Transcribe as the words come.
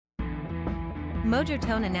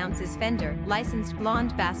Mojotone announces Fender licensed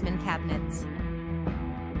Blonde Bassman cabinets.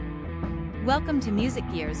 Welcome to Music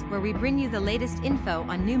Gears, where we bring you the latest info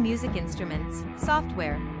on new music instruments,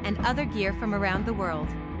 software, and other gear from around the world.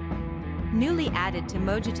 Newly added to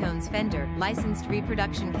Mojotone's Fender licensed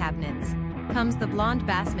reproduction cabinets comes the Blonde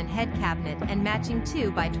Bassman head cabinet and matching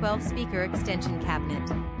 2x12 speaker extension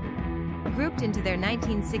cabinet. Grouped into their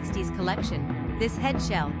 1960s collection, this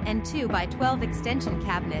headshell and 2x12 extension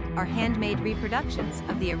cabinet are handmade reproductions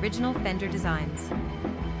of the original Fender designs.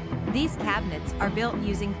 These cabinets are built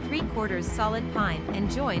using 3/4 solid pine and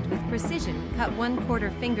joined with precision cut 1/4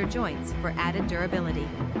 finger joints for added durability.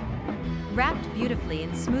 Wrapped beautifully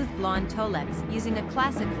in smooth blonde tolex using a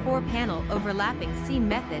classic 4-panel overlapping seam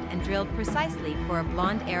method and drilled precisely for a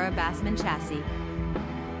Blonde Era Bassman chassis.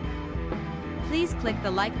 Please click the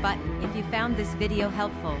like button if you found this video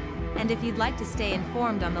helpful, and if you'd like to stay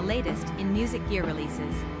informed on the latest in music gear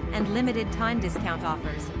releases and limited time discount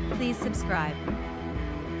offers, please subscribe.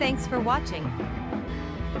 Thanks for watching.